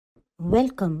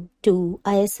Welcome to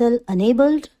ISL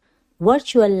Enabled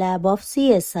Virtual Lab of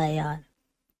CSIR.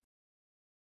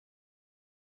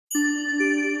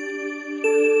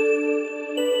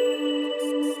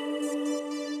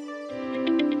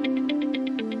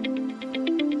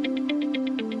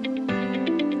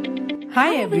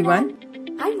 Hi everyone,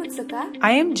 I'm Utsuka.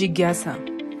 I am Jigyasa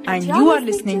and you are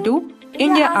listening to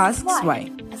India Asks Why,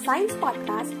 a science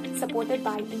podcast supported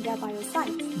by India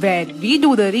Bioscience, where we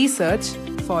do the research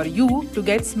for you to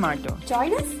get smarter.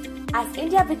 Join us as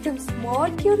India becomes more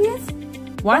curious,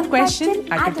 one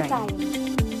question at a time.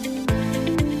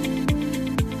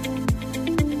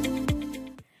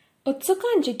 Utsuka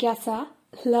and Jigyasa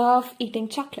love eating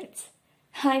chocolates.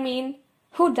 I mean,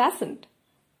 who doesn't?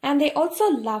 And they also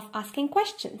love asking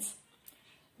questions.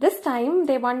 This time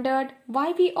they wondered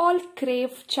why we all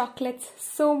crave chocolates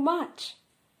so much.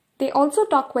 They also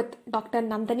talk with Dr.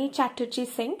 Nandini Chatterjee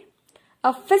Singh,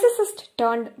 a physicist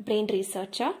turned brain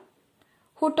researcher,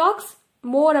 who talks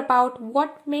more about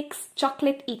what makes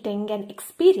chocolate eating an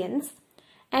experience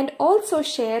and also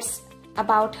shares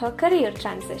about her career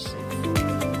transition.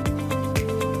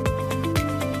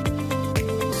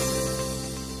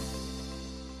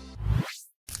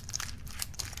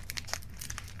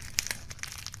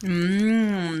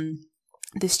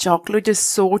 This chocolate is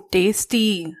so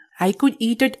tasty. I could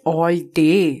eat it all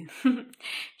day.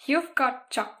 You've got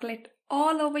chocolate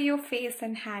all over your face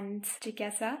and hands,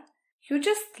 Jigyasa. You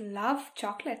just love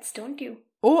chocolates, don't you?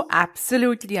 Oh,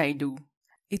 absolutely I do.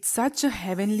 It's such a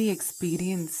heavenly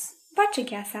experience. But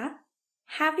Jigyasa,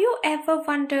 have you ever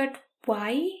wondered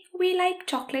why we like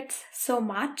chocolates so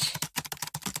much?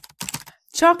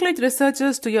 Chocolate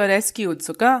researchers to your rescue,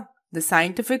 Utsuka. The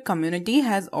scientific community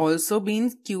has also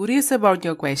been curious about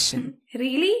your question.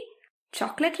 Really?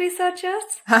 Chocolate researchers?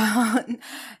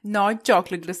 Not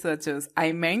chocolate researchers.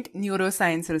 I meant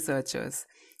neuroscience researchers.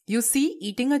 You see,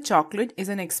 eating a chocolate is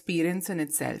an experience in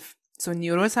itself. So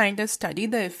neuroscientists study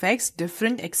the effects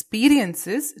different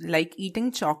experiences like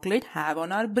eating chocolate have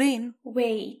on our brain.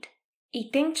 Wait,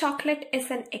 eating chocolate is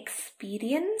an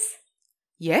experience?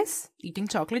 Yes, eating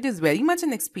chocolate is very much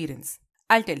an experience.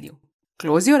 I'll tell you.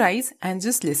 Close your eyes and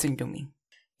just listen to me.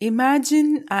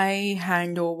 Imagine I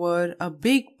hand over a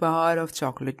big bar of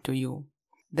chocolate to you.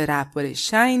 The wrapper is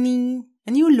shiny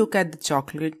and you look at the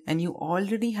chocolate and you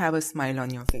already have a smile on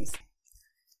your face.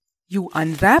 You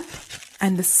unwrap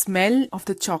and the smell of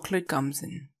the chocolate comes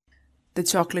in. The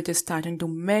chocolate is starting to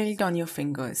melt on your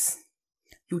fingers.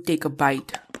 You take a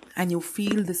bite and you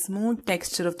feel the smooth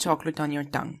texture of chocolate on your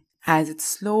tongue as it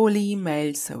slowly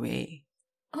melts away.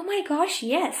 Oh my gosh,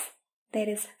 yes! There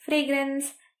is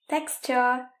fragrance,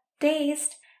 texture,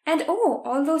 taste, and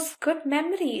all those good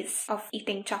memories of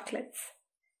eating chocolates.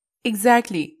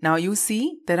 Exactly. Now you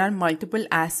see, there are multiple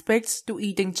aspects to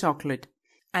eating chocolate.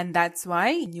 And that's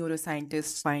why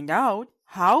neuroscientists find out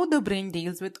how the brain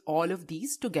deals with all of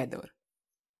these together.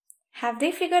 Have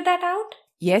they figured that out?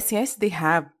 Yes, they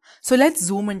have. So let's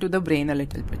zoom into the brain a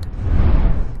little bit.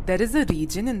 There is a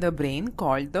region in the brain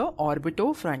called the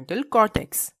orbitofrontal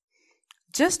cortex,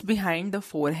 just behind the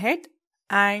forehead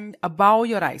and above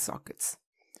your eye sockets.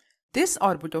 This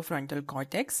orbitofrontal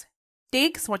cortex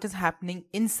takes what is happening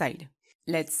inside.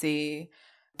 Let's say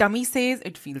tummy says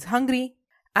it feels hungry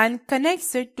and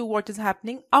connects it to what is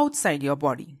happening outside your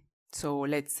body. So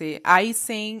let's say eye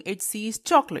saying it sees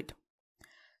chocolate.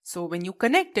 So when you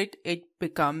connect it, it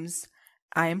becomes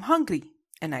I am hungry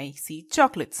and I see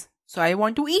chocolates. So I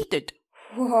want to eat it.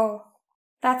 Whoa,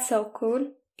 that's so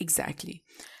cool. Exactly.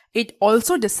 It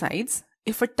also decides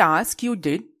if a task you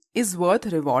did is worth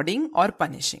rewarding or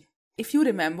punishing. If you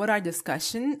remember our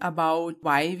discussion about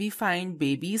why we find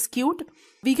babies cute,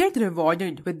 we get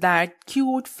rewarded with that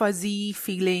cute, fuzzy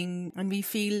feeling and we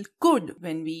feel good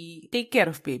when we take care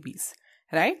of babies,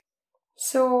 right?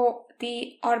 So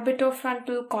the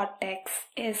orbitofrontal cortex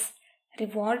is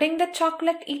rewarding the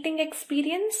chocolate eating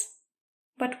experience?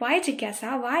 But why,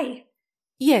 Jigyasa? Why?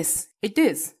 Yes, it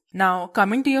is. Now,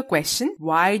 coming to your question,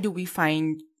 why do we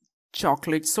find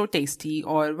chocolate so tasty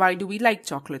or why do we like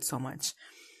chocolate so much?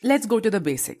 Let's go to the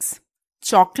basics.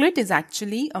 Chocolate is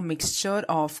actually a mixture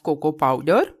of cocoa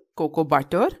powder, cocoa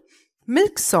butter,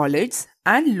 milk solids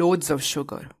and loads of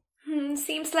sugar.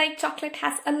 Seems like chocolate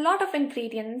has a lot of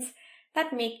ingredients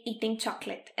that make eating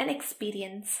chocolate an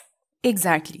experience.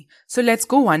 Exactly. So let's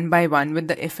go one by one with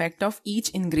the effect of each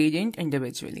ingredient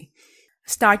individually.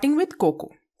 Starting with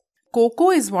cocoa.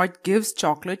 Cocoa is what gives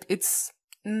chocolate its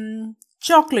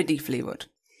chocolatey flavor.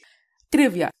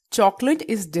 Trivia. Chocolate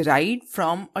is derived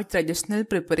from a traditional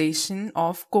preparation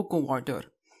of cocoa water.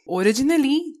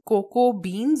 Originally, cocoa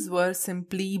beans were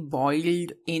simply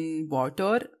boiled in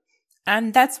water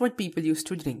And that's what people used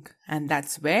to drink. And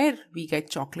that's where we get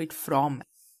chocolate from.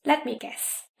 Let me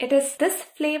guess. It is this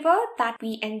flavor that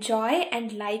we enjoy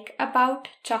and like about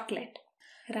chocolate,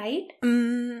 right?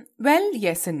 Well,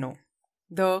 yes and no.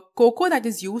 The cocoa that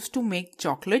is used to make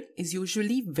chocolate is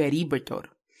usually very bitter.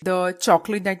 The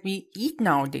chocolate that we eat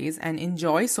nowadays and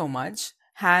enjoy so much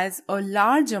has a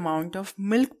large amount of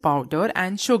milk powder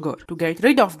and sugar to get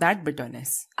rid of that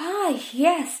bitterness. Ah,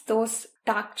 yes, those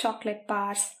dark chocolate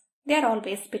bars. They're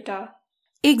always bitter.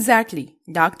 Exactly.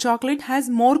 Dark chocolate has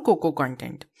more cocoa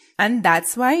content, and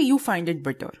that's why you find it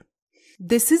bitter.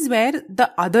 This is where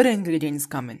the other ingredients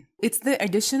come in. It's the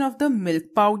addition of the milk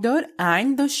powder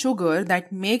and the sugar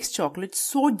that makes chocolate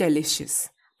so delicious.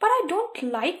 But I don't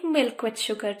like milk with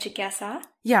sugar, Jigyasa.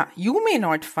 Yeah, you may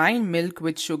not find milk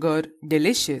with sugar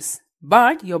delicious,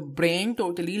 but your brain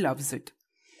totally loves it.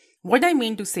 What I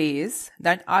mean to say is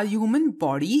that our human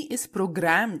body is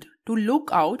programmed to look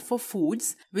out for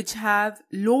foods which have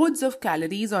loads of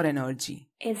calories or energy.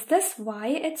 Is this why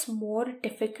it's more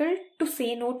difficult to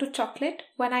say no to chocolate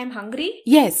when I'm hungry?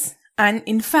 Yes, and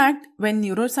in fact, when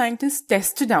neuroscientists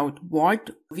tested out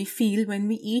what we feel when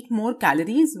we eat more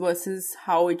calories versus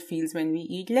how it feels when we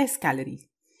eat less calories,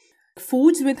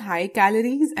 foods with high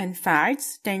calories and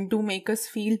fats tend to make us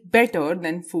feel better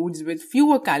than foods with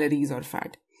fewer calories or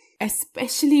fat,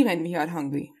 especially when we are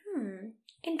hungry.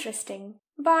 Interesting.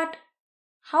 But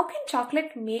how can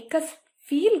chocolate make us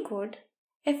feel good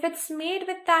if it's made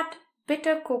with that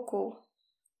bitter cocoa?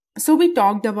 So we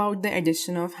talked about the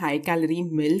addition of high-calorie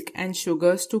milk and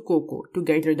sugars to cocoa to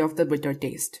get rid of the bitter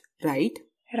taste, right?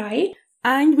 Right?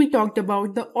 And we talked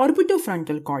about the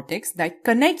orbitofrontal cortex that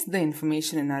connects the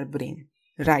information in our brain,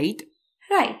 right?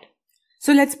 Right.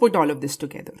 So let's put all of this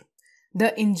together.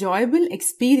 The enjoyable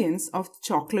experience of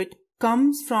chocolate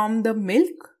comes from the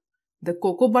milk, the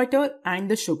cocoa butter, and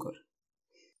the sugar.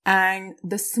 And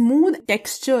the smooth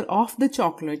texture of the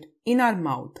chocolate in our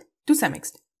mouth to some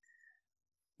extent.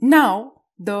 Now,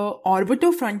 the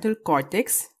orbitofrontal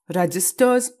cortex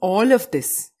registers all of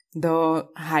this, the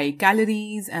high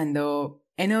calories and the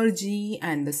energy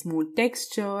and the smooth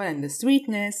texture and the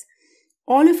sweetness,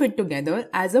 all of it together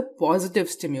as a positive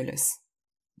stimulus.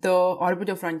 The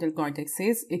orbitofrontal cortex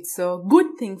says it's a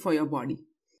good thing for your body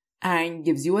and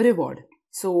gives you a reward.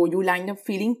 So you'll end up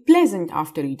feeling pleasant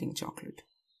after eating chocolate.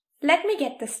 Let me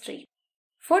get this straight.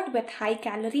 Food with high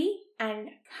calorie and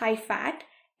high fat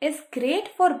is great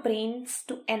for brains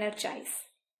to energize.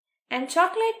 And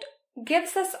chocolate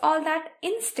gives us all that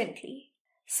instantly.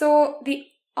 So the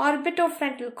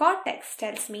orbitofrontal cortex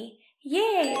tells me,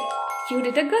 yay, you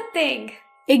did a good thing.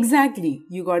 Exactly,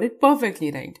 you got it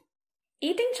perfectly right.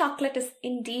 Eating chocolate is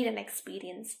indeed an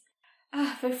experience.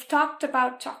 We've talked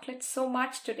about chocolate so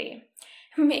much today.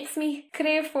 Makes me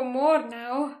crave for more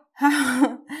now.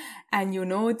 And you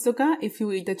know, Utsuka, if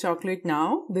you eat a chocolate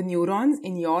now, the neurons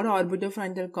in your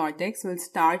orbitofrontal cortex will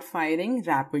start firing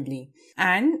rapidly.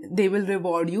 And they will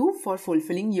reward you for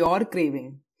fulfilling your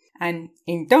craving. And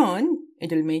in turn,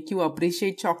 it will make you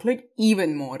appreciate chocolate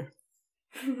even more.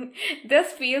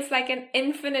 This feels like an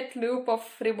infinite loop of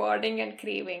rewarding and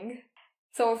craving.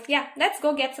 So yeah, let's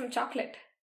go get some chocolate.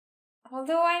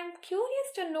 Although I'm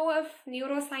curious to know if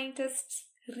neuroscientists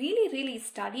really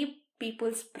study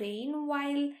people's brain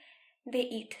while they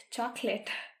eat chocolate.